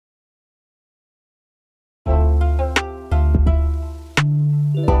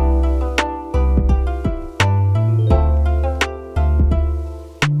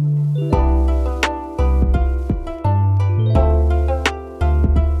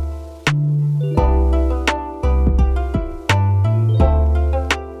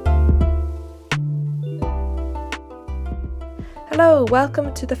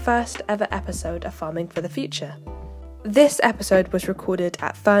welcome to the first ever episode of Farming for the Future. This episode was recorded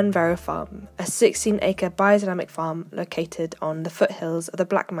at Fern Verrow Farm, a 16-acre biodynamic farm located on the foothills of the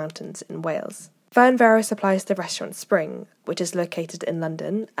Black Mountains in Wales. Fern Verrow supplies the restaurant Spring, which is located in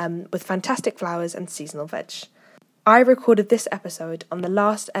London, with fantastic flowers and seasonal veg. I recorded this episode on the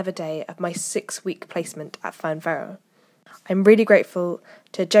last ever day of my 6-week placement at Fern Verrow. I'm really grateful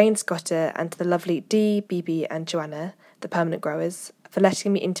to Jane Scotter and to the lovely Dee, BB and Joanna, the permanent growers, for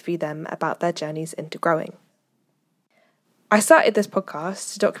letting me interview them about their journeys into growing. I started this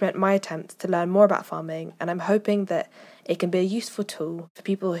podcast to document my attempts to learn more about farming, and I'm hoping that it can be a useful tool for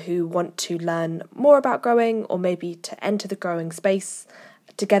people who want to learn more about growing or maybe to enter the growing space.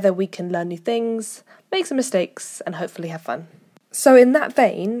 Together we can learn new things, make some mistakes, and hopefully have fun. So in that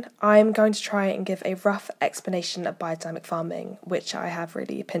vein, I'm going to try and give a rough explanation of biodynamic farming, which I have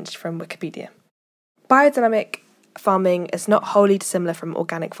really pinched from Wikipedia. Biodynamic farming is not wholly dissimilar from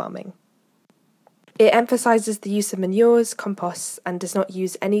organic farming. It emphasises the use of manures, composts, and does not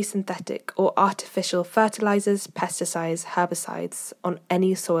use any synthetic or artificial fertilisers, pesticides, herbicides on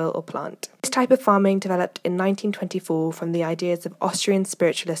any soil or plant. This type of farming developed in 1924 from the ideas of Austrian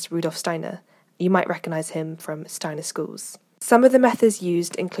spiritualist Rudolf Steiner. You might recognise him from Steiner schools. Some of the methods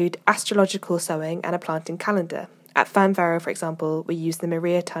used include astrological sowing and a planting calendar. At Fern Verrow, for example, we use the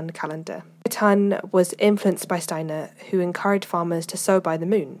Maria Tun calendar. The Tun was influenced by Steiner, who encouraged farmers to sow by the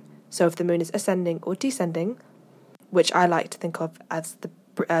moon. So if the moon is ascending or descending, which I like to think of as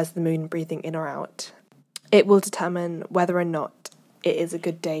the moon breathing in or out, it will determine whether or not it is a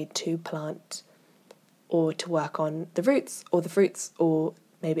good day to plant or to work on the roots or the fruits, or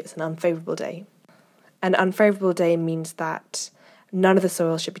maybe it's an unfavourable day. An unfavourable day means that none of the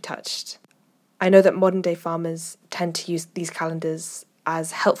soil should be touched. I know that modern day farmers tend to use these calendars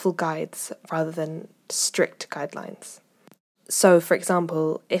as helpful guides rather than strict guidelines. So, for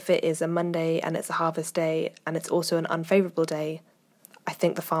example, if it is a Monday and it's a harvest day and it's also an unfavourable day, I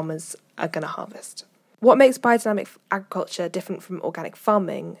think the farmers are going to harvest. What makes biodynamic agriculture different from organic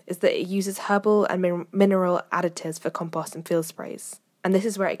farming is that it uses herbal and mineral additives for compost and field sprays. And this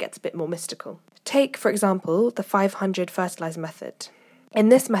is where it gets a bit more mystical. Take, for example, the 500 fertiliser method. In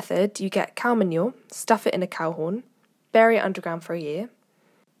this method, you get cow manure, stuff it in a cow horn, bury it underground for a year.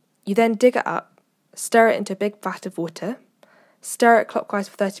 You then dig it up, stir it into a big vat of water, stir it clockwise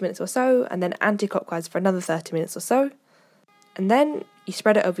for 30 minutes or so, and then anti-clockwise for another 30 minutes or so, and then you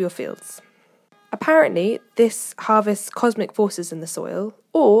spread it over your fields. Apparently, this harvests cosmic forces in the soil,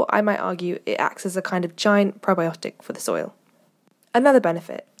 or I might argue it acts as a kind of giant probiotic for the soil. Another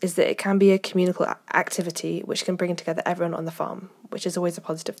benefit is that it can be a communal activity which can bring together everyone on the farm, which is always a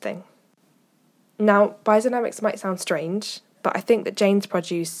positive thing. Now, biodynamics might sound strange, but I think that Jane's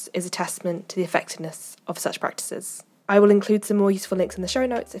produce is a testament to the effectiveness of such practices. I will include some more useful links in the show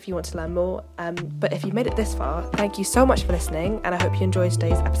notes if you want to learn more, but if you've made it this far, thank you so much for listening, and I hope you enjoyed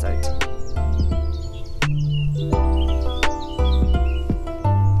today's episode.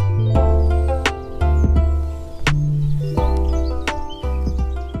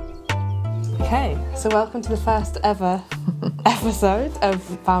 Okay, so welcome to the first ever episode of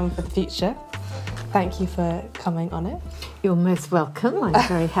Farming for the Future. Thank you for coming on it. You're most welcome. I'm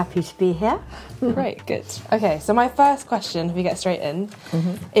very happy to be here. Great, good. Okay, so my first question, if we get straight in,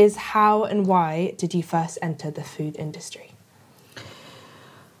 is how and why did you first enter the food industry?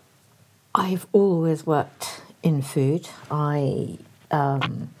 I've always worked in food. I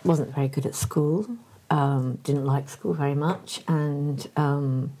wasn't very good at school, didn't like school very much, and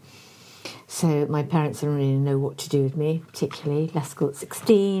so my parents didn't really know what to do with me, particularly. Left school at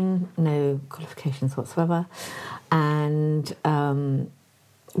 16, no qualifications whatsoever. And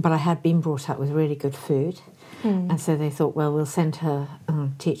but I had been brought up with really good food. And so they thought, well, we'll send her,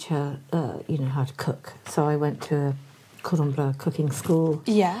 teach her, how to cook. So I went to a cordon bleu cooking school.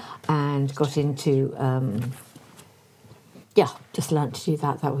 Yeah. And got into, just learnt to do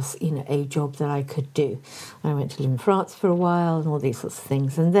that. That was, a job that I could do. I went to live in France for a while and all these sorts of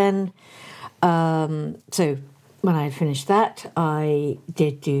things. And then, so when I had finished that, I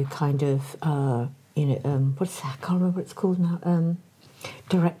did do kind of, what's that? I can't remember what it's called now.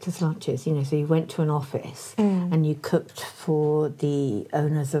 Director's lunches, so you went to an office and you cooked for the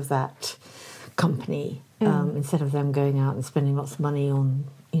owners of that company. Instead of them going out and spending lots of money on,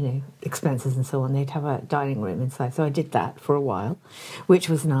 expenses and so on, they'd have a dining room inside. So I did that for a while, which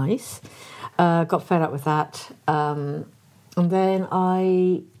was nice. Got fed up with that. And then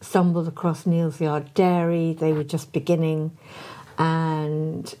I stumbled across Neal's Yard Dairy. They were just beginning.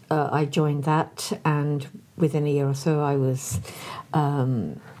 And I joined that. And within a year or so, I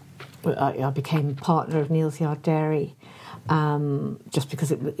became partner of Neal's Yard Dairy. just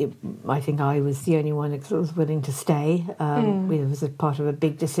because I think I was the only one that was willing to stay. It was a part of a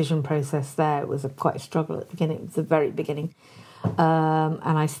big decision process there. It was quite a struggle at the beginning, at the very beginning.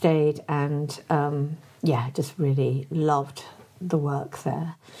 And I stayed and, just really loved the work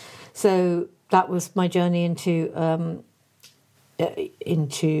there. So that was my journey into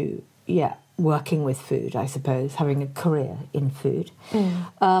working with food, I suppose, having a career in food.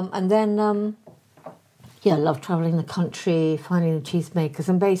 And then... I loved travelling the country, finding the cheesemakers,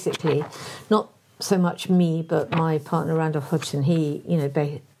 and basically, not so much me, but my partner Randolph Hodgson. He,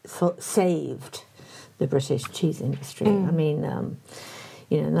 saved the British cheese industry. I mean,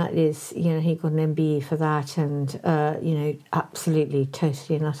 and that is, he got an MBE for that, and absolutely,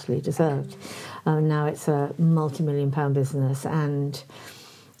 totally, and utterly deserved. Now it's a multi-million-pound business, and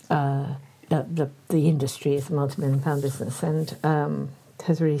the industry is a multi-million-pound business, and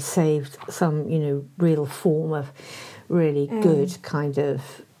has really saved some, real form of really good kind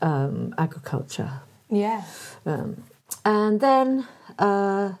of agriculture. Yeah. And then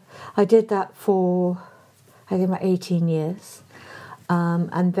I did that for, I think, about 18 years.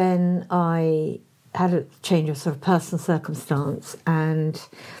 And then I had a change of sort of personal circumstance, and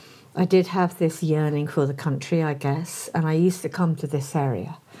I did have this yearning for the country, I guess. And I used to come to this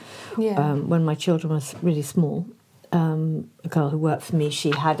area when my children were really small. A girl who worked for me,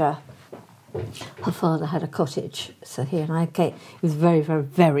 her father had a cottage, so here, and it was very, very,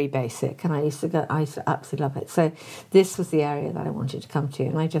 very basic, and I used to absolutely love it. So this was the area that I wanted to come to,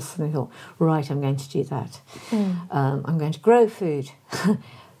 and I just suddenly thought, right, I'm going to do that. I'm going to grow food.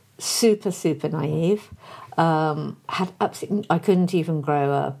 Super, super naive. I couldn't even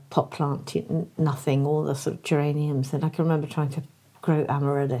grow a pot plant, nothing, all the sort of geraniums, and I can remember trying to grow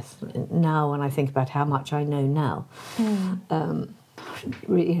amaryllis. Now, when I think about how much I know now,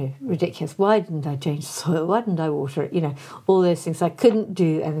 ridiculous. Why didn't I change the soil? Why didn't I water it? All those things. I couldn't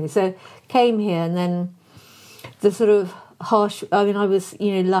do anything. So came here, and then the sort of harsh. I mean, I was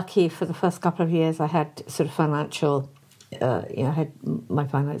lucky for the first couple of years. I had sort of financial. My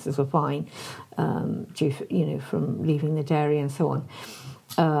finances were fine, due from leaving the dairy and so on,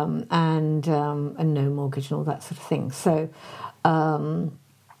 and no mortgage and all that sort of thing. So.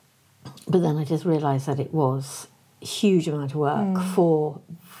 But then I just realised that it was a huge amount of work for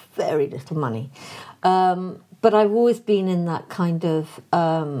very little money. But I've always been in that kind of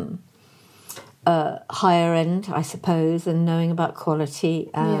higher end, I suppose, and knowing about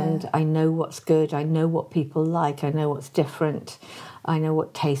quality. And I know what's good. I know what people like. I know what's different. I know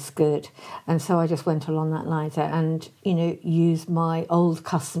what tastes good. And so I just went along that line and, used my old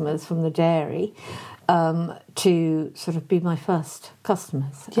customers from the dairy to sort of be my first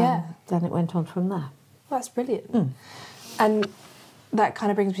customers. Yeah. And then it went on from there. That's brilliant. And that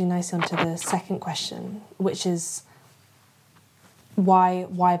kind of brings me nicely onto the second question, which is why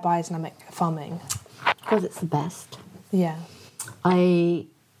biodynamic farming? Because it's the best. Yeah. I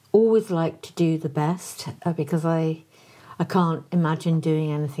always like to do the best because I can't imagine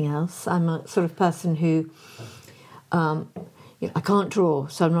doing anything else. I'm a sort of person who... I can't draw,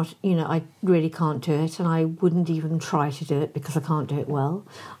 so I'm not, I really can't do it, and I wouldn't even try to do it because I can't do it well.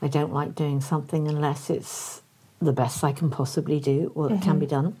 I don't like doing something unless it's the best I can possibly do or it can be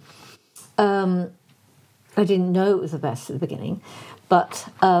done. I didn't know it was the best at the beginning, but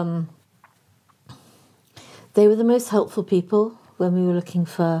they were the most helpful people when we were looking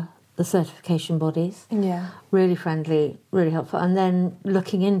for the certification bodies. Yeah. Really friendly, really helpful. And then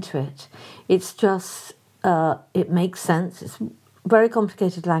looking into it, it's just... it makes sense. It's very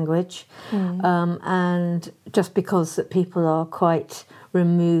complicated language, and just because that people are quite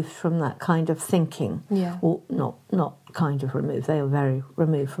removed from that kind of thinking, or not kind of removed. They are very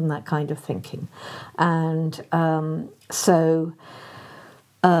removed from that kind of thinking, and so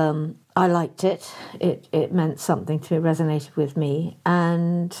I liked it. It meant something to me, resonated with me,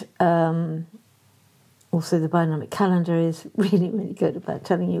 and also the biodynamic calendar is really, really good about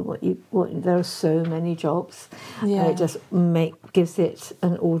telling you what there are so many jobs. Yeah. And it just gives it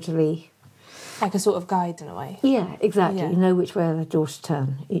an orderly... Like a sort of guide in a way. Yeah, exactly. Yeah. You know which way the door to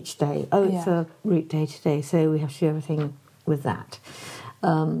turn each day. Oh, it's a route day today, so we have to do everything with that.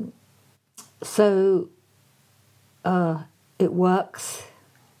 It works.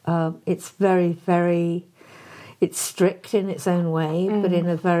 It's very, very... It's strict in its own way, but in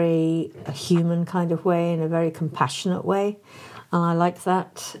a very human kind of way, in a very compassionate way. And I like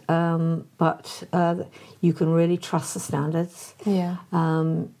that. But you can really trust the standards. Yeah.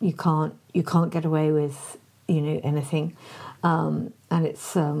 You can't get away with, anything. And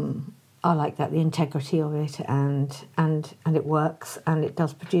it's I like that, the integrity of it, and it works, and it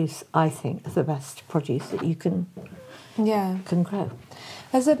does produce, I think, the best produce that you can can grow.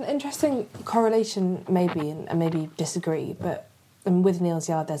 There's an interesting correlation, maybe, and maybe disagree, but with Neal's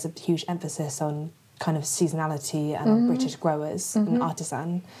Yard, there's a huge emphasis on kind of seasonality and on British growers and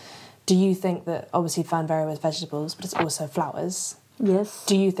artisan. Do you think that, obviously, Fern Verrow is vegetables, but it's also flowers? Yes.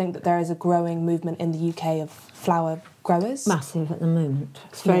 Do you think that there is a growing movement in the UK of flower growers? Massive at the moment.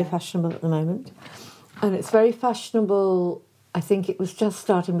 It's very fashionable at the moment. And it's very fashionable, I think it was just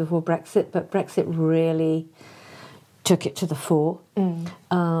starting before Brexit, but Brexit really took it to the fore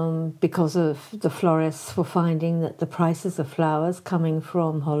because of the florists were finding that the prices of flowers coming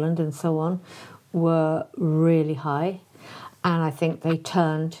from Holland and so on were really high. And I think they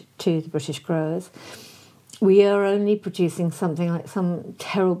turned to the British growers. We are only producing something like some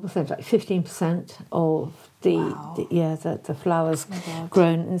terrible percentage, like 15% of the flowers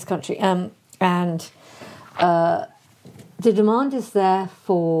grown in this country. The demand is there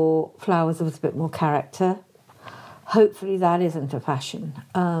for flowers with a bit more character. Hopefully that isn't a fashion.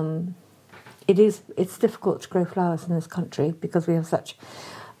 It's difficult to grow flowers in this country because we have such...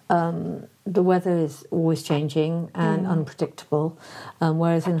 the weather is always changing and unpredictable,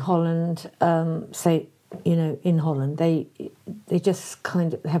 whereas in Holland, in Holland, they just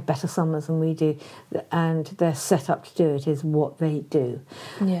kind of have better summers than we do, and they're set up to do it is what they do.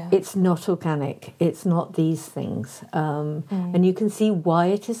 Yeah. It's not organic. It's not these things. And you can see why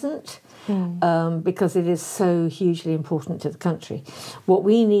it isn't, because it is so hugely important to the country. What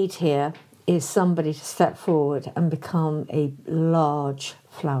we need here is somebody to step forward and become a large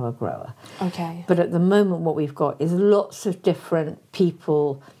flower grower. Okay. But at the moment what we've got is lots of different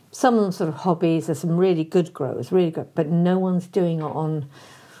people, some of them sort of hobbies. There's some really good growers, really good, but no one's doing it on,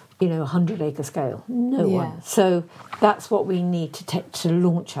 100-acre scale. No one. So that's what we need to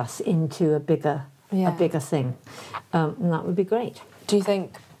launch us into a bigger thing, and that would be great. Do you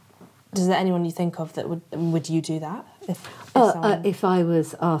think? Is there anyone you think of that would you do that if I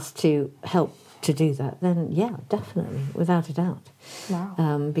was asked to help to do that? Then yeah, definitely, without a doubt.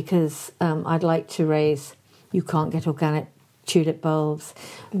 Wow. Because I'd like to raise. You can't get organic tulip bulbs.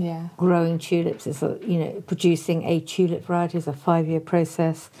 Yeah. Growing tulips is producing a tulip variety is a 5-year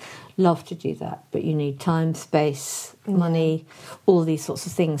process. Love to do that, but you need time, space, money, all these sorts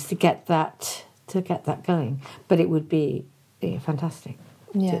of things to get that going. But it would be fantastic.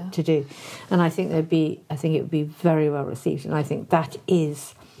 To do, and I think it would be very well received, and I think that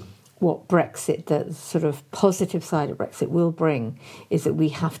is what Brexit, the sort of positive side of Brexit, will bring, is that we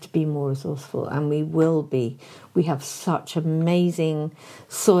have to be more resourceful, and we will be. We have such amazing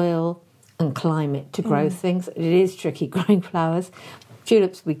soil and climate to grow things. It is tricky growing flowers.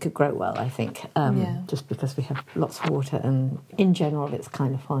 Tulips we could grow well, I think, just because we have lots of water, and in general it's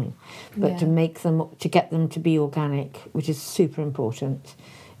kind of fine. But to get them to be organic, which is super important,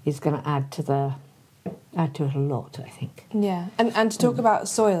 is going to add to it a lot, I think. Yeah, and to talk about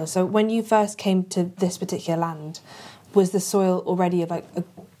soil. So when you first came to this particular land, was the soil already of a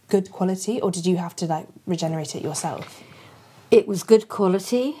good quality, or did you have to regenerate it yourself? It was good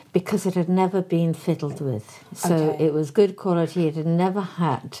quality because it had never been fiddled with. So it was good quality. It had never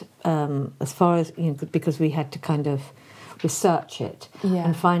had, as far as, because we had to kind of research it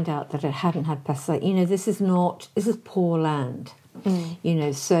and find out that it hadn't had pesticides. This is poor land.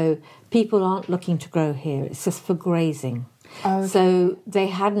 So people aren't looking to grow here. It's just for grazing. Okay. So they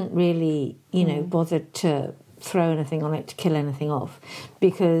hadn't really, bothered to throw anything on it, to kill anything off,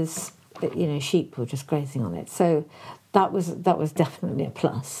 because, sheep were just grazing on it. So that was definitely a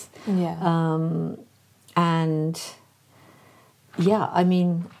plus. Yeah.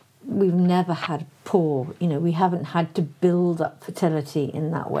 We've never had poor, we haven't had to build up fertility in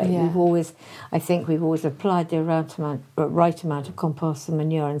that way. Yeah. We've always applied the right amount of compost and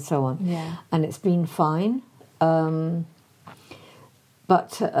manure and so on. Yeah. And it's been fine. But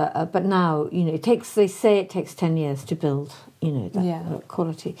now, they say it takes 10 years to build, that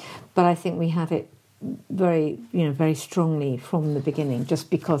quality. But I think we had it very, very strongly from the beginning, just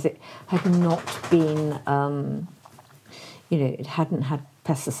because it had not been, it hadn't had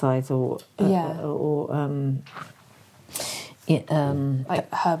pesticides or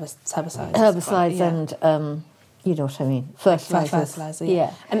herbicides and you know what I mean, fertilizer.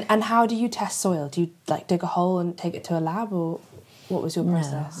 Yeah. And how do you test soil? Do you dig a hole and take it to a lab, or what was your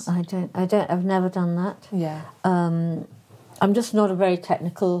process? No, I don't. I've never done that. Yeah. I'm just not a very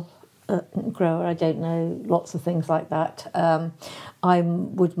technical grower. I don't know lots of things like that. I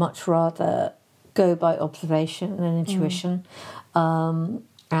would much rather go by observation and intuition. And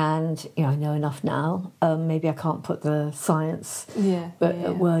I know enough now. Maybe I can't put the science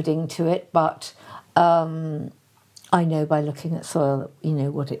wording to it, but I know by looking at soil,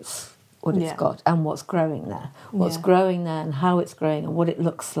 what it's what it's got and what's growing there. What's growing there and how it's growing and what it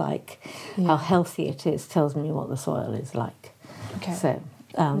looks like, how healthy it is, tells me what the soil is like. Okay. So,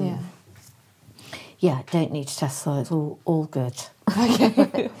 don't need to test soil. It's all good.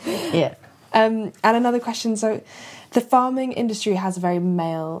 Okay. Yeah. And another question. So, the farming industry has a very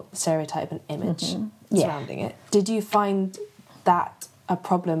male stereotype and image surrounding it. Did you find that a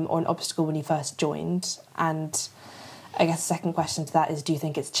problem or an obstacle when you first joined? And I guess the second question to that is, do you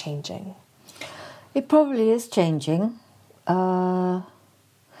think it's changing? It probably is changing. But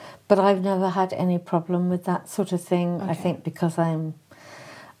I've never had any problem with that sort of thing. Okay. I think because I'm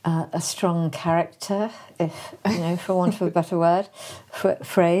a strong character, if for want of a better word,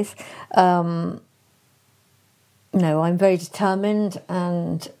 phrase. No, I'm very determined,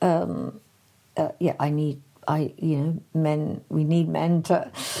 and men. We need men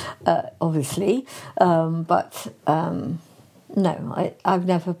to, obviously, but no, I've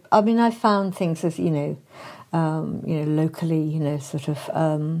never. I mean, I found things as locally, sort of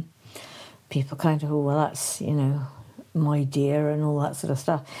people kind of, that's my dear and all that sort of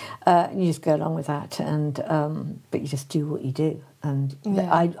stuff. You just go along with that, and but you just do what you do. And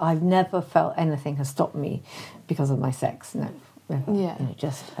I've never felt anything has stopped me because of my sex. No,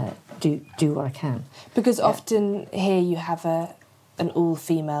 just do what I can. Because often here you have an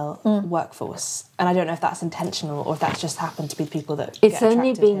all-female workforce, and I don't know if that's intentional or if that's just happened to be people that. It's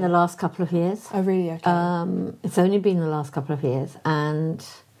only been the last couple of years. Oh, really? Okay. It's only been the last couple of years, and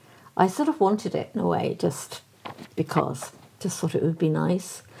I sort of wanted it in a way, just because, just thought it would be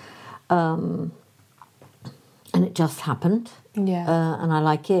nice, and it just happened. Yeah. And I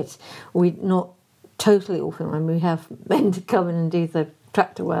like it. We're not totally all-female. I mean, we have men to come in and do the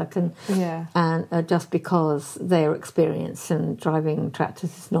tractor work, and just because their experience in driving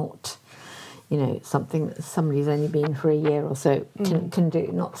tractors is not, something that somebody's only been for a year or so can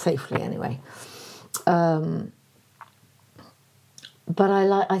do, not safely anyway. But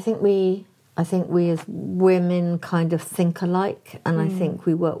I think we as women kind of think alike, and I think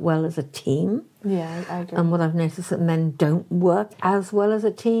we work well as a team. Yeah, I agree. And what I've noticed that men don't work as well as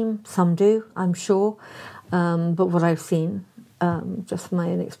a team. Some do, I'm sure. But what I've seen, just from my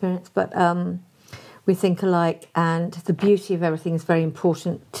own experience, but we think alike, and the beauty of everything is very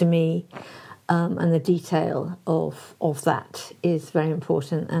important to me, and the detail of that is very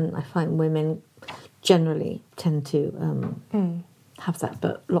important, and I find women generally tend to have that,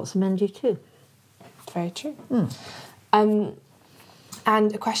 but lots of men do too. Very true.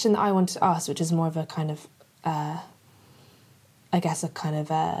 And a question that I wanted to ask, which is more of a kind of, a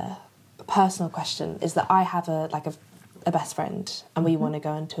personal question, is that I have a best friend, and we want to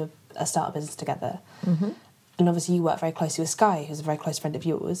go into a startup business together. And obviously you work very closely with Skye, who's a very close friend of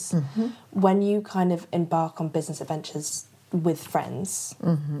yours. When you kind of embark on business adventures with friends,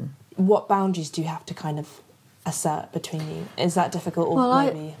 what boundaries do you have to kind of assert between you? Is that difficult? Or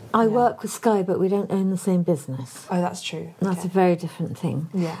maybe I work with Skye, but we don't own the same business. Oh, that's true. That's a very different thing.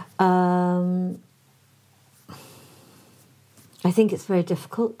 Yeah. I think it's very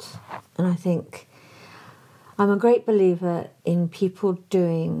difficult, and I think I'm a great believer in people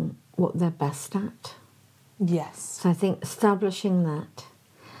doing what they're best at. Yes. So I think establishing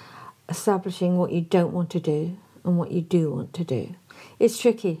what you don't want to do and what you do want to do. It's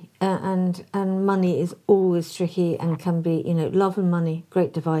tricky, and money is always tricky, and can be, love and money,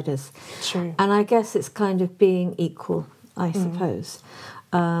 great dividers. True. And I guess it's kind of being equal, I suppose,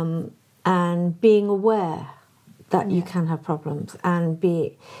 and being aware that you can have problems, and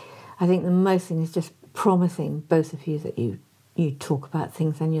I think the most thing is just promising both of you that you talk about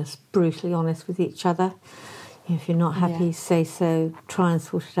things and you're brutally honest with each other. If you're not happy, say so, try and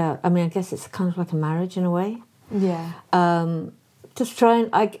sort it out. I mean, I guess it's kind of like a marriage in a way. Yeah. Just try and,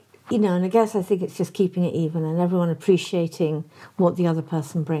 and I guess I think it's just keeping it even and everyone appreciating what the other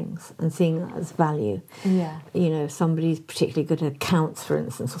person brings and seeing that as value. Yeah. If somebody's particularly good at accounts, for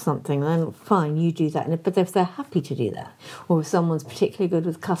instance, or something, then fine, you do that. But if they're happy to do that, or if someone's particularly good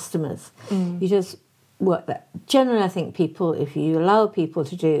with customers, you just work that. Generally, I think if you allow people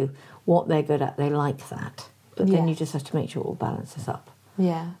to do what they're good at, they like that. But then you just have to make sure it all balances up.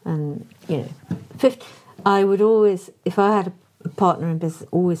 Yeah. And, I would always, if I had a partner in business,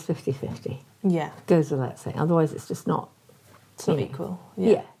 always 50-50. Yeah. Goes without saying. Otherwise, it's just not... It's not equal.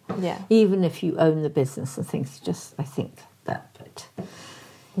 Yeah. Yeah. Even if you own the business and things, I think that. But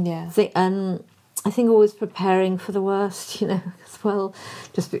yeah. I think always preparing for the worst, as well.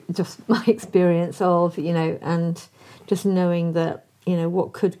 Just my experience of, and just knowing that,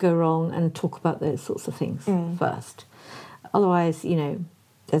 what could go wrong and talk about those sorts of things first. Otherwise,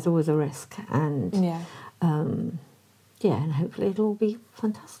 there's always a risk. And and hopefully it'll all be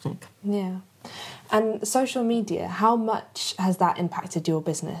fantastic. Yeah. And social media, how much has that impacted your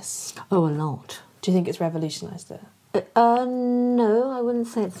business? Oh, a lot. Do you think it's revolutionised it? No, I wouldn't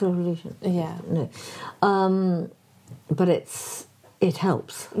say it's a revolution. Yeah. No. But it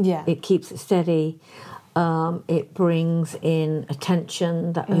helps. Yeah. It keeps it steady. It brings in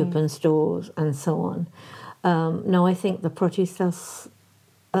attention that opens doors and so on. No, I think the produce does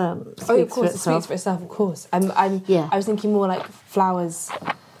speaks of course, for it itself. speaks for itself, of course. I was thinking more like flowers.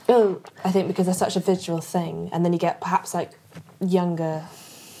 Oh, I think because they're such a visual thing, and then you get perhaps like younger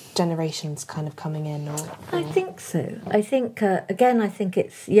generations kind of coming in. Or I think so. I think again. I think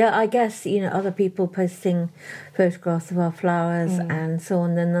it's I guess other people posting photographs of our flowers and so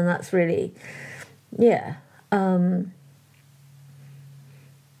on. Then that's really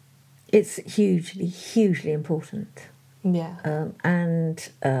it's hugely important. Yeah. And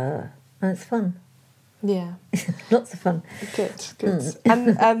it's fun. Yeah. Lots of fun. Good.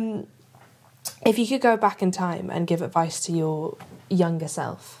 And if you could go back in time and give advice to your younger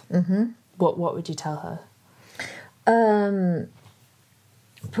self, what would you tell her?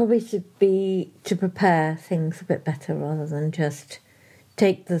 Probably to prepare things a bit better rather than just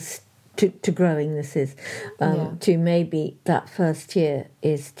take this to growing. This is to maybe that first year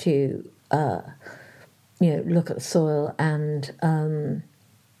is to look at the soil and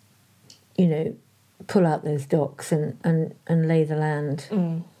pull out those docks and lay the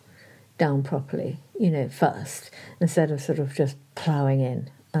land down properly, first, instead of sort of just ploughing in.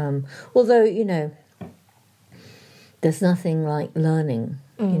 Although, there's nothing like learning,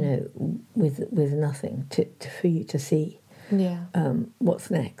 with nothing for you to see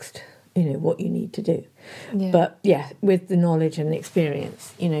what's next, what you need to do. Yeah. But, with the knowledge and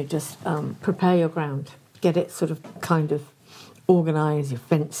experience, just prepare your ground, get it sort of kind of organised, your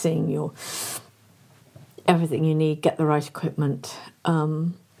fencing, your everything you need, get the right equipment,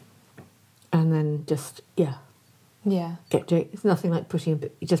 and then just get doing it. It's nothing like you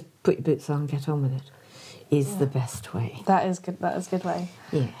just put your boots on and get on with it. Is the best way. That is good. That is a good way.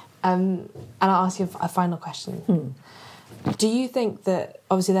 Yeah. And I'll ask you a final question. Do you think that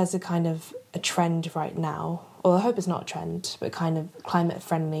obviously there's a trend right now, or I hope it's not a trend, but kind of climate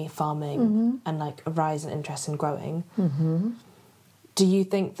friendly farming and like a rise in interest in growing? Do you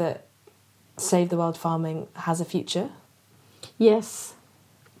think that Save the World farming has a future? Yes,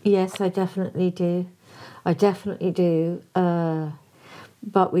 I definitely do.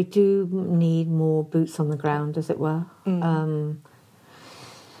 But we do need more boots on the ground, as it were.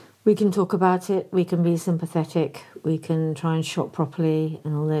 We can talk about it, we can be sympathetic, we can try and shop properly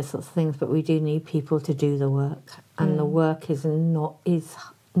and all those sorts of things, but we do need people to do the work. And the work is not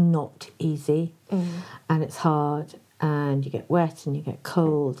easy, and it's hard, and you get wet and you get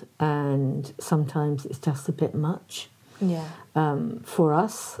cold, and sometimes it's just a bit much. For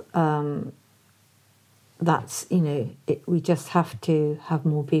us, that's, we just have to have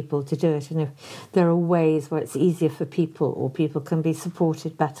more people to do it. And if there are ways where it's easier for people, or people can be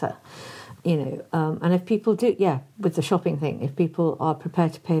supported better, and if people do, with the shopping thing, if people are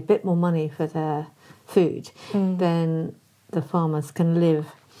prepared to pay a bit more money for their food, then the farmers can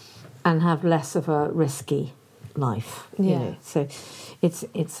live and have less of a risky life. So it's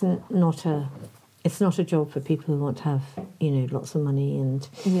not a job for people who want to have lots of money, and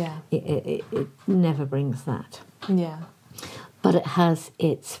it never brings that. But it has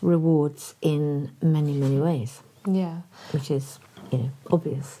its rewards in many ways. Which is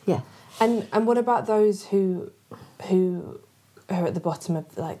obvious. And what about those who are at the bottom of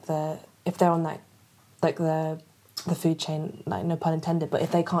if they're on the food chain, like no pun intended, but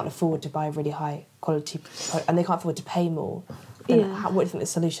if they can't afford to buy really high quality and they can't afford to pay more, then what do you think the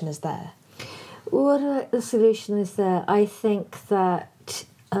solution is there? What the solution is there? I think that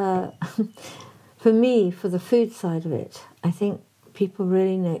for me, for the food side of it, I think people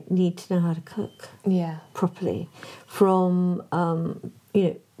really need to know how to cook properly. From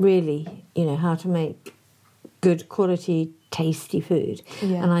really, how to make good quality, tasty food.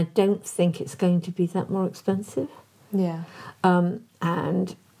 And I don't think it's going to be that more expensive.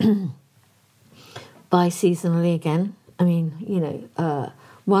 And buy seasonally again. I mean,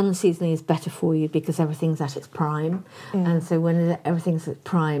 one seasonally is better for you because everything's at its prime, and so when everything's at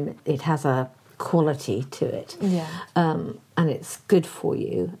prime, it has a quality to it, and it's good for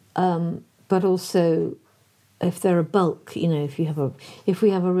you. But also, if they're a bulk, if we have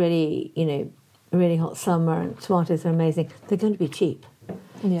a really, really hot summer and tomatoes are amazing, they're going to be cheap.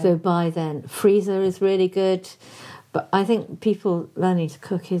 So buy then. Freezer is really good, but I think people learning to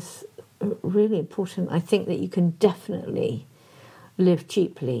cook is really important. I think that you can definitely live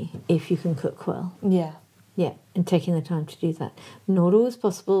cheaply if you can cook well. Yeah, and taking the time to do that. Not always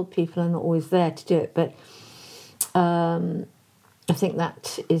possible. People are not always there to do it, but I think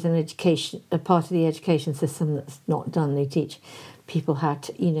that is a part of the education system that's not done. They teach people how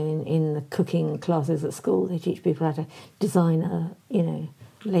to, in the cooking classes at school, they teach people how to design a,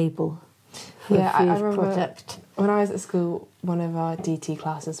 label for a food I remember product. When I was at school, one of our DT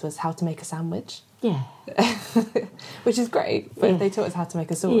classes was how to make a sandwich. Yeah. Which is great, but if they taught us how to make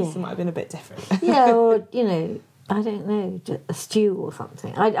a sauce, it might have been a bit different. Yeah, or, I don't know, a stew or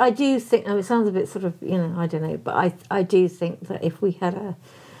something. I do think, it sounds a bit sort of, I don't know, but I do think that if we had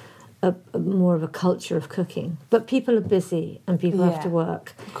a more of a culture of cooking, but people are busy and people have to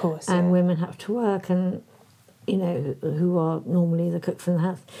work. Of course, and women have to work and, who are normally the cooks in the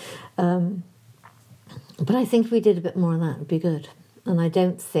house. But I think if we did a bit more of that, it would be good. And I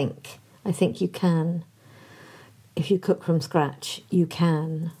think you can, if you cook from scratch, you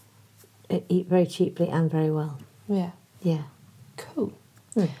can eat very cheaply and very well. Yeah. Yeah. Cool.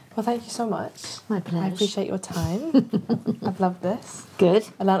 Mm. Well, thank you so much. My pleasure. I appreciate your time. I've loved this. Good.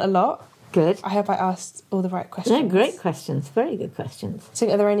 I learnt a lot. Good. I hope I asked all the right questions. No, great questions. Very good questions.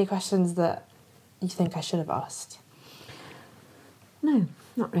 So are there any questions that you think I should have asked? No,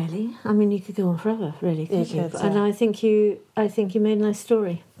 not really. I mean, you could go on forever, really, couldn't you? could, And I think you made a nice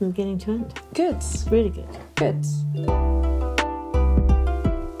story from beginning to end. Good. Really good. Good.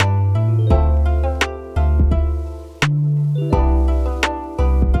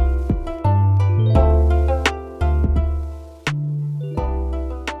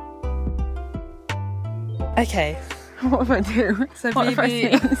 Okay. What do I do? So, What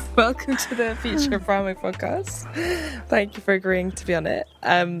Bibi, welcome to the Future of Farming podcast. Thank you for agreeing to be on it.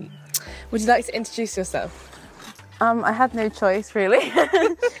 Would you like to introduce yourself? I had no choice, really.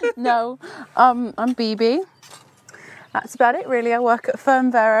 No, I'm Bibi. That's about it, really. I work at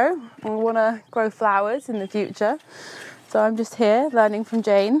Fern, Verrow. I want to grow flowers in the future. So I'm just here learning from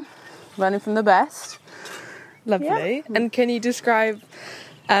Jane, learning from the best. Lovely. Yeah. And can you describe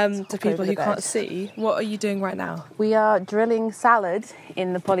to people over who the can't bed. see, what are you doing right now? We are drilling salad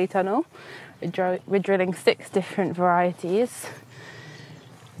in the polytunnel. We're drilling 6 different varieties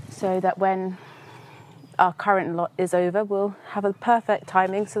so that when our current lot is over, we'll have a perfect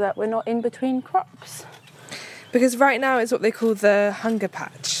timing so that we're not in between crops. Because right now it's what they call the hunger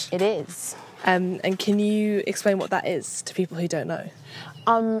patch. It is. And can you explain what that is to people who don't know?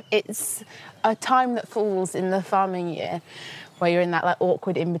 It's a time that falls in the farming year where you're in that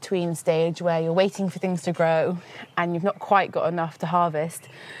awkward in-between stage where you're waiting for things to grow and you've not quite got enough to harvest.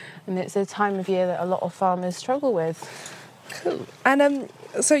 And it's a time of year that a lot of farmers struggle with. Cool. And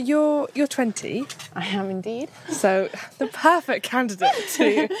so you're 20. I am indeed. So the perfect candidate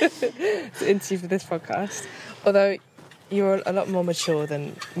to interview for this podcast. Although you're a lot more mature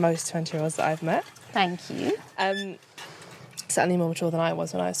than most 20-year-olds that I've met. Thank you. Certainly more mature than I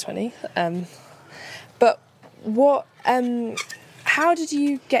was when I was 20. But what? How did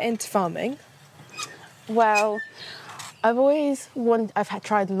you get into farming? Well, I've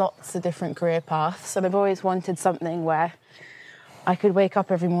tried lots of different career paths, and I've always wanted something where I could wake up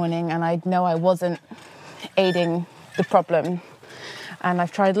every morning and I'd know I wasn't aiding the problem. And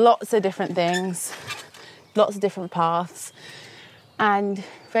I've tried lots of different things, lots of different paths. And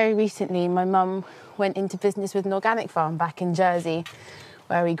very recently, my mum went into business with an organic farm back in Jersey,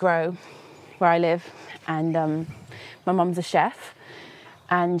 where I live. And my mum's a chef,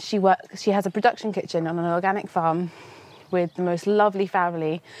 and she has a production kitchen on an organic farm with the most lovely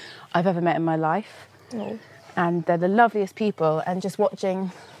family I've ever met in my life. Oh. And they're the loveliest people, and just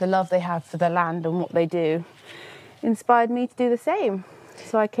watching the love they have for their land and what they do inspired me to do the same.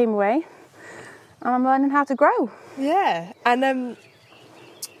 So I came away and I'm learning how to grow. Yeah. And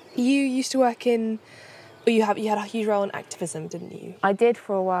you used to work in... You had a huge role in activism, didn't you? I did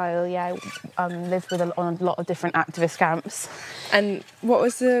for a while, yeah. I lived on a lot of different activist camps. And what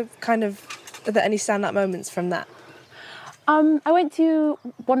was the kind of... Are there any standout moments from that? I went to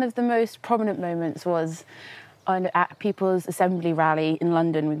one of the most prominent moments was at People's Assembly rally in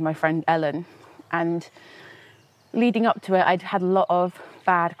London with my friend Ellen. And leading up to it, I'd had a lot of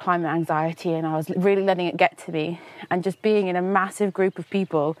bad climate anxiety and I was really letting it get to me. And just being in a massive group of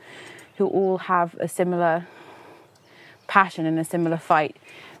people who all have a similar passion and a similar fight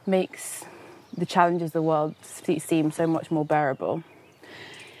makes the challenges of the world seem so much more bearable.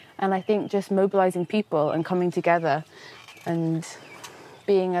 And I think just mobilising people and coming together and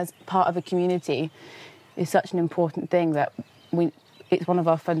being as part of a community is such an important thing that it's one of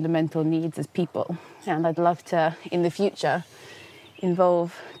our fundamental needs as people. And I'd love to, in the future,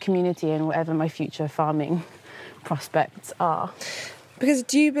 involve community in whatever my future farming prospects are. Because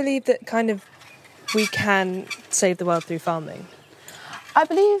do you believe that kind of we can save the world through farming? I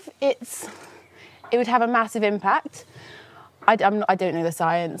believe it would have a massive impact. I don't know the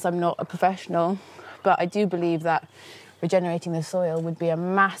science, I'm not a professional, but I do believe that regenerating the soil would be a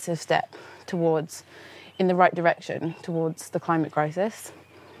massive step in the right direction towards the climate crisis.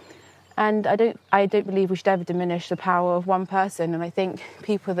 And I don't believe we should ever diminish the power of one person. And I think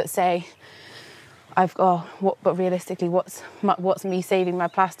people that say, but realistically, what's me saving my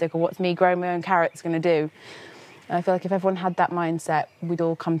plastic, or what's me growing my own carrots going to do? And I feel like if everyone had that mindset, we'd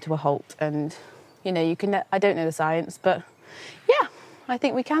all come to a halt. And I don't know the science, but yeah, I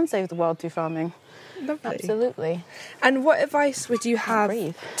think we can save the world through farming. Lovely. Absolutely. And what advice would you have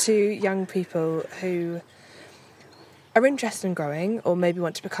to young people who are interested in growing, or maybe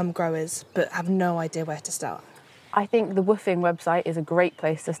want to become growers but have no idea where to start? I think the Woofing website is a great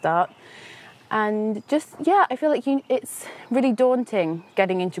place to start. And I feel like it's really daunting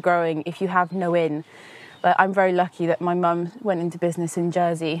getting into growing if you have no in. But I'm very lucky that my mum went into business in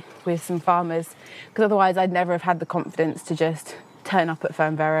Jersey with some farmers, because otherwise I'd never have had the confidence to just turn up at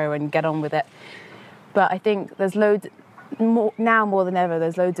Fern Verrow and get on with it. But I think there's loads, now more than ever,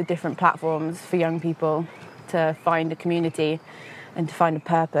 there's loads of different platforms for young people to find a community and to find a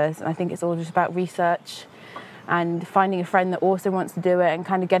purpose. And I think it's all just about research and finding a friend that also wants to do it and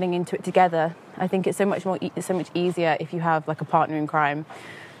kind of getting into it together. I think it's so much easier if you have like a partner in crime.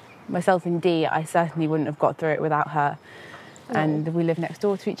 Myself and Dee, I certainly wouldn't have got through it without her. And we live next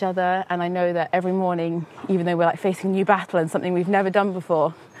door to each other, and I know that every morning, even though we're like facing a new battle and something we've never done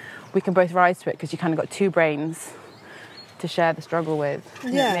before, we can both rise to it, because you kind of got two brains to share the struggle with.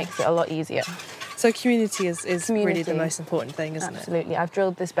 And it makes it a lot easier. So community is really the most important thing, isn't it? Absolutely. I've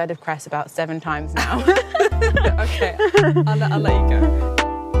drilled this bed of cress about 7 times now. Okay, I'll let you go.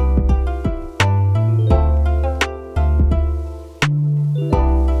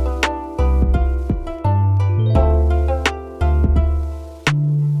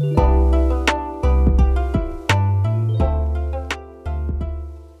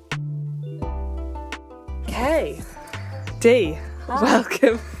 Okay, Dee. Hi.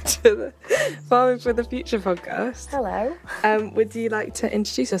 Welcome to the Farming for the Future podcast. Hello. Would you like to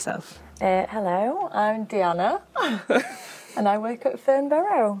introduce yourself? Hello, I'm Deanna and I work at Fern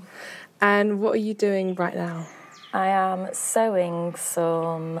Verrow. And what are you doing right now? I am sowing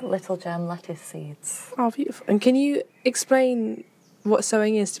some little gem lettuce seeds. Oh, beautiful. And can you explain what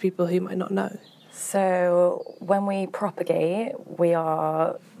sowing is to people who might not know? So when we propagate, we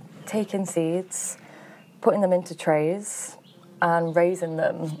are taking seeds, putting them into trays and raising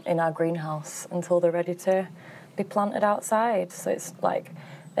them in our greenhouse until they're ready to be planted outside. So it's like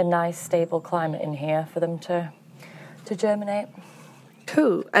a nice stable climate in here for them to germinate.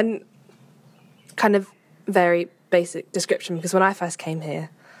 Cool. And kind of very basic description, because when I first came here,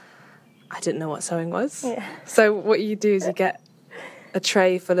 I didn't know what sowing was. Yeah. So what you do is you get a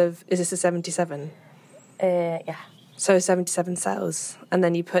tray full of, is this a 77? Yeah. So 77 cells, and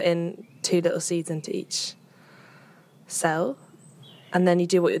then you put in 2 little seeds into each cell, and then you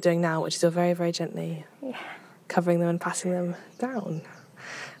do what you're doing now, which is you're very, very gently covering them and passing them down.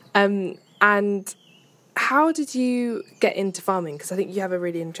 And how did you get into farming? Because I think you have a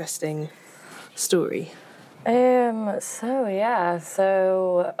really interesting story. So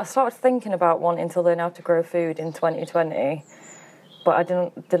I started thinking about wanting to learn how to grow food in 2020, but I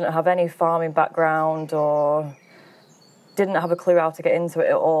didn't have any farming background or didn't have a clue how to get into it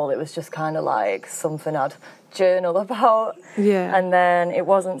at all. It was just kind of like something I'd journal about. Yeah. And then it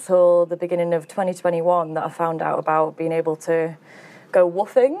wasn't till the beginning of 2021 that I found out about being able to go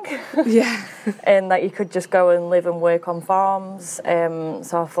woofing. Yeah. And that you could just go and live and work on farms.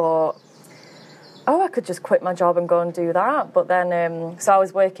 So I thought, I could just quit my job and go and do that. But then, so I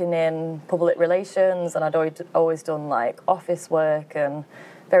was working in public relations, and I'd always done like office work and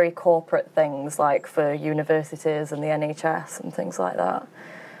very corporate things like for universities and the NHS and things like that.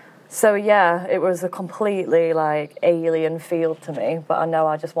 So yeah, it was a completely like alien field to me, but I know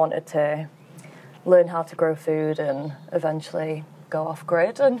I just wanted to learn how to grow food and eventually go off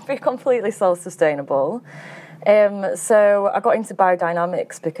grid and be completely self-sustainable. So I got into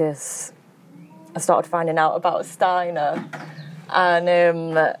biodynamics because I started finding out about Steiner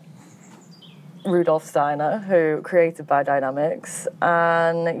and Rudolf Steiner, who created biodynamics.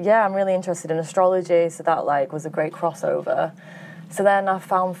 And yeah, I'm really interested in astrology, so that like was a great crossover. So then I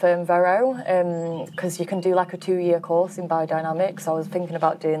found Fern Verrow, because you can do like a 2-year course in biodynamics. I was thinking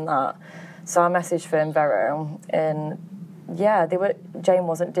about doing that. So I messaged Fern Verrow, and yeah, Jane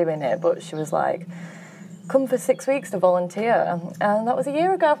wasn't doing it, but she was like, come for 6 weeks to volunteer. And that was a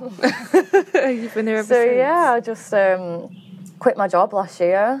year ago. You've been here ever since. So yeah, I just quit my job last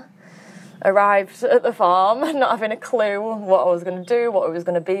year arrived at the farm not having a clue what I was going to do, what it was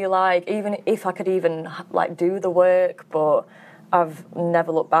going to be like, even if I could even like do the work. But I've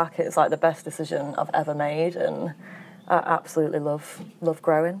never looked back. It's like the best decision I've ever made, and I absolutely love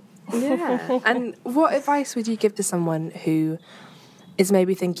growing. Yeah. And what advice would you give to someone who is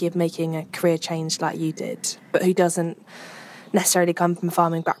maybe thinking of making a career change like you did, but who doesn't necessarily come from a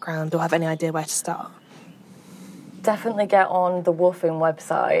farming background or have any idea where to start? Definitely get on the woofing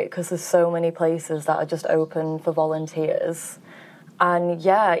website, because there's so many places that are just open for volunteers. And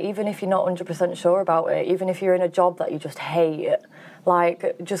yeah, even if you're not 100% sure about it, even if you're in a job that you just hate,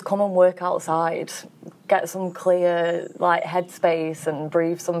 like, just come and work outside, get some clear, like, headspace and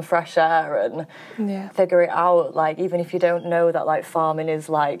breathe some fresh air and figure it out. Like, even if you don't know that, like, farming is,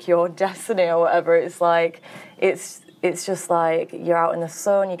 like, your destiny or whatever, it's like, it's just like you're out in the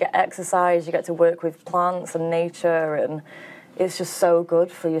sun, you get exercise, you get to work with plants and nature, and it's just so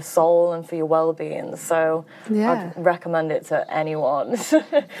good for your soul and for your well-being. So I'd recommend it to anyone.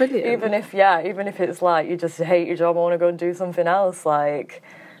 Brilliant. even if it's like you just hate your job, I want to go and do something else. Like,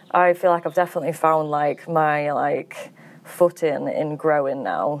 I feel like I've definitely found like my like footing in growing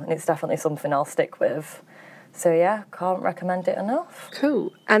now, and it's definitely something I'll stick with. So yeah, can't recommend it enough.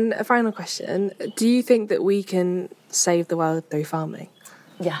 Cool. And a final question, do you think that we can save the world through farming?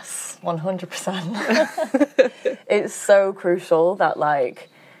 Yes, 100%. It's so crucial that, like,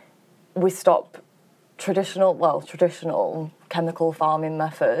 we stop traditional chemical farming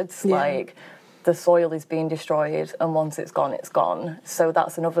methods. Yeah. Like, the soil is being destroyed, and once it's gone, it's gone. So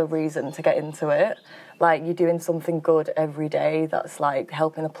that's another reason to get into it. Like, you're doing something good every day that's, like,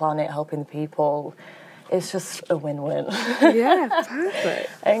 helping the planet, helping the people. It's just a win-win. Yeah, perfect.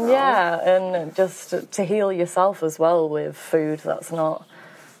 and just to heal yourself as well with food that's not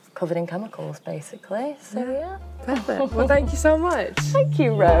covered in chemicals, basically. So, yeah. Perfect. Well, thank you so much. Thank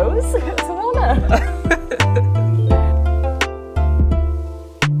you, Rose. It's an honour.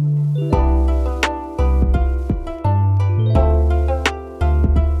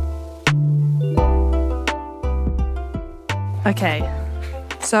 Okay,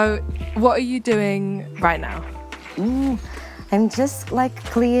 so what are you doing right now? I'm just like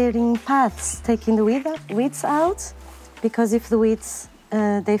clearing paths, taking the weeds out, because if the weeds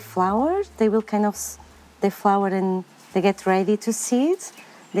they flower, they flower and they get ready to seed.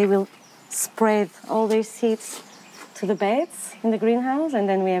 They will spread all their seeds to the beds in the greenhouse, and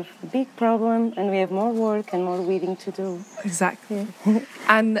then we have a big problem, and we have more work and more weeding to do. Exactly.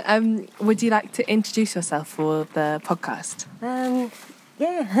 And would you like to introduce yourself for the podcast?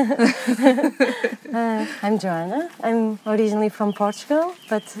 Yeah. I'm Joanna. I'm originally from Portugal,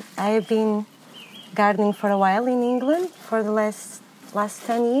 but I have been gardening for a while in England for the last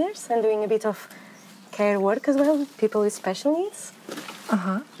 10 years and doing a bit of care work as well, people with special needs,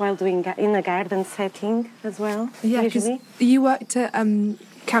 while doing in a garden setting as well. Yeah, because you worked at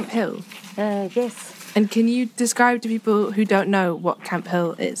Camp Hill. Yes. And can you describe to people who don't know what Camp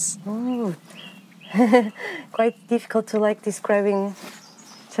Hill is? Oh, quite difficult to like describing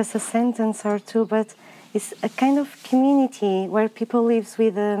just a sentence or two, but it's a kind of community where people live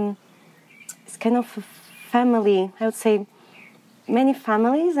with it's kind of a family, I would say many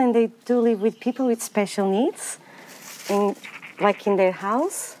families, and they do live with people with special needs in their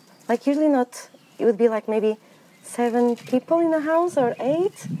house. Like usually not, it would be like maybe 7 people in a house or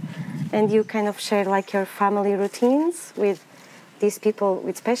 8, and you kind of share like your family routines with these people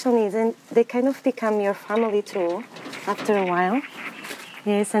with special needs, and they kind of become your family too after a while.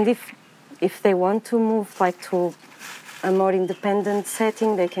 Yes, and if they want to move like to a more independent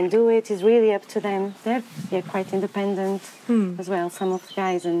setting, they can do it. It's really up to them. They're quite independent as well, some of the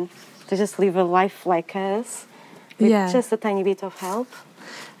guys, and they just live a life like us with just a tiny bit of help.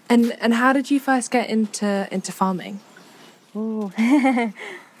 And how did you first get into farming? Oh,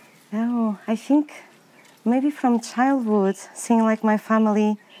 I think maybe from childhood, seeing like my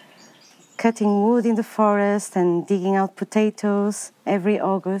family cutting wood in the forest and digging out potatoes every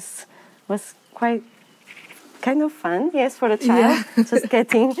August was quite kind of fun, yes, for a child, just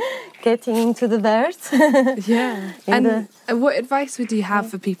getting into the dirt. Yeah. And what advice would you have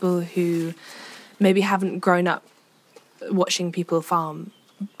for people who maybe haven't grown up watching people farm,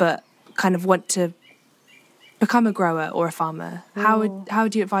 but kind of want to become a grower or a farmer? How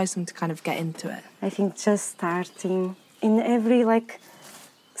would you advise them to kind of get into it? I think just starting in every like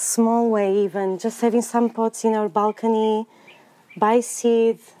small way, even just having some pots in our balcony, buy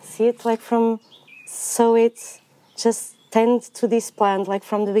seed like from sow it, just tend to this plant like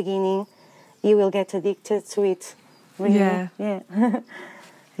from the beginning. You will get addicted to it. Really. Yeah.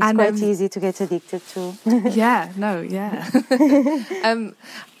 It's quite easy to get addicted to.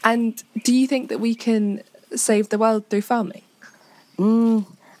 And do you think that we can save the world through farming?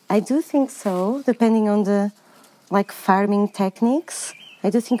 I do think so, depending on the farming techniques. I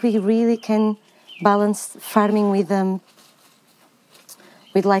do think we really can balance farming with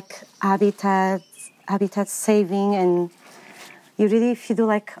habitat saving, and if you do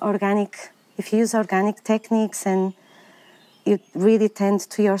if you use organic techniques and you really tend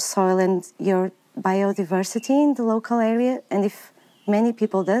to your soil and your biodiversity in the local area, and if many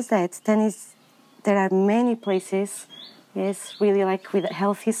people does that, then there are many places, really with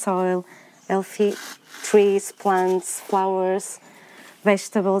healthy soil, healthy trees, plants, flowers,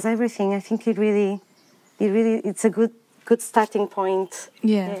 vegetables, everything. I think it's a good starting point.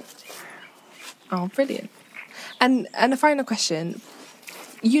 Yeah. Oh, brilliant. And a final question.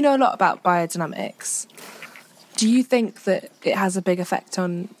 You know a lot about biodynamics. Do you think that it has a big effect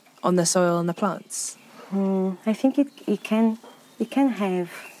on the soil and the plants? I think it can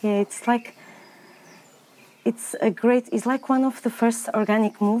have. Yeah, it's one of the first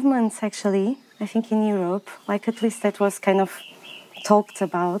organic movements, actually, I think in Europe. At least that was kind of talked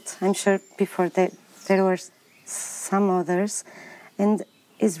about. I'm sure before that there were some others. And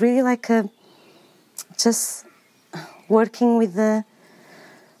it's really just working with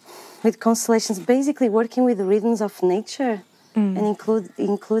constellations, basically working with the rhythms of nature and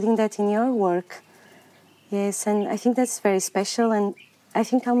including that in your work. Yes, and I think that's very special, and I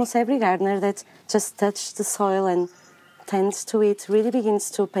think almost every gardener that just touches the soil and tends to it really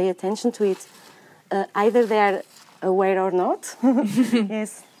begins to pay attention to it. Either they are aware or not.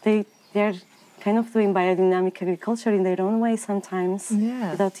 Yes, they're kind of doing biodynamic agriculture in their own way sometimes,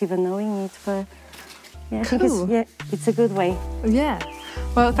 without even knowing it. But I think it's a good way. Yeah.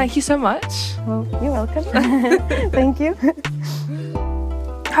 Well, thank you so much. Well, you're welcome. Thank you.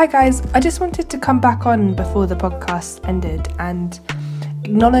 Hi guys, I just wanted to come back on before the podcast ended and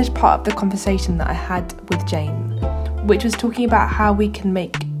acknowledge part of the conversation that I had with Jane, which was talking about how we can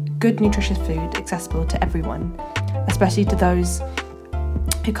make good nutritious food accessible to everyone, especially to those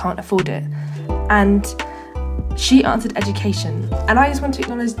who can't afford it. And she answered education, and I just want to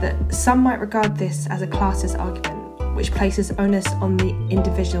acknowledge that some might regard this as a classist argument, which places onus on the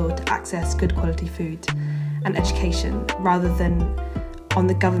individual to access good quality food and education rather than on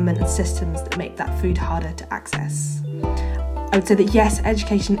the government and systems that make that food harder to access. I would say that yes,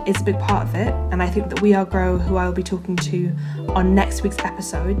 education is a big part of it, and I think that We Are Grow, who I will be talking to on next week's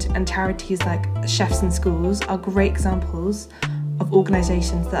episode, and charities like Chefs in Schools are great examples of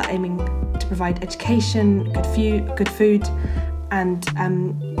organisations that are aiming to provide education, good food and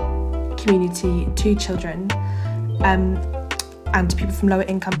community to children and to people from lower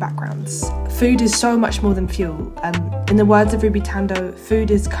income backgrounds. Food is so much more than fuel. In the words of Ruby Tando, food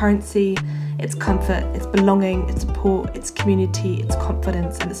is currency, it's comfort, it's belonging, it's support, it's community, it's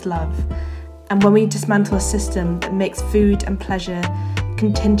confidence and it's love. And when we dismantle a system that makes food and pleasure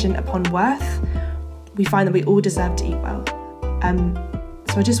contingent upon worth, we find that we all deserve to eat well.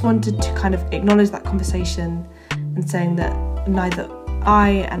 So I just wanted to kind of acknowledge that conversation and saying that neither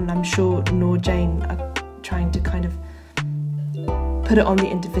I and I'm sure nor Jane are trying to kind of put it on the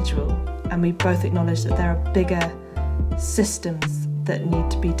individual, and we both acknowledge that there are bigger systems that need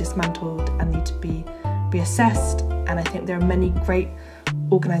to be dismantled and need to be reassessed. And I think there are many great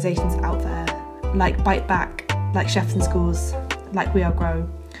organisations out there like Bite Back, like Chefs in Schools, like We Are Grow,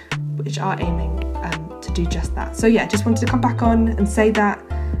 which are aiming to do just that. So yeah, just wanted to come back on and say that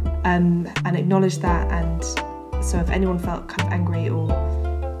and acknowledge that. And so if anyone felt kind of angry or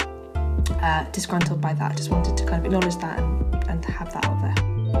disgruntled by that, I just wanted to kind of acknowledge that and have that out there.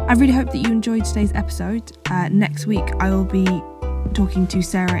 I really hope that you enjoyed today's episode. Next week I will be talking to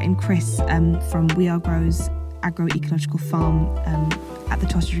Sarah and Chris from We Are Grow's agroecological farm at the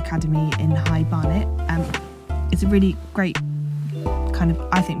Tostage Academy in High Barnet. It's a really great kind of,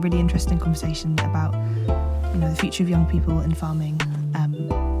 I think, really interesting conversation about the future of young people in farming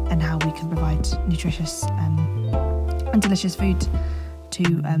and how we can provide nutritious and delicious food to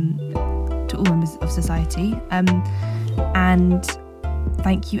all members of society. And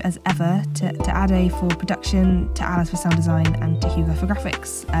thank you as ever to Ade for production, to Alice for sound design, and to Hugo for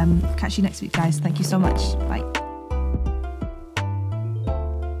graphics. Catch you next week, guys. Thank you so much. Bye.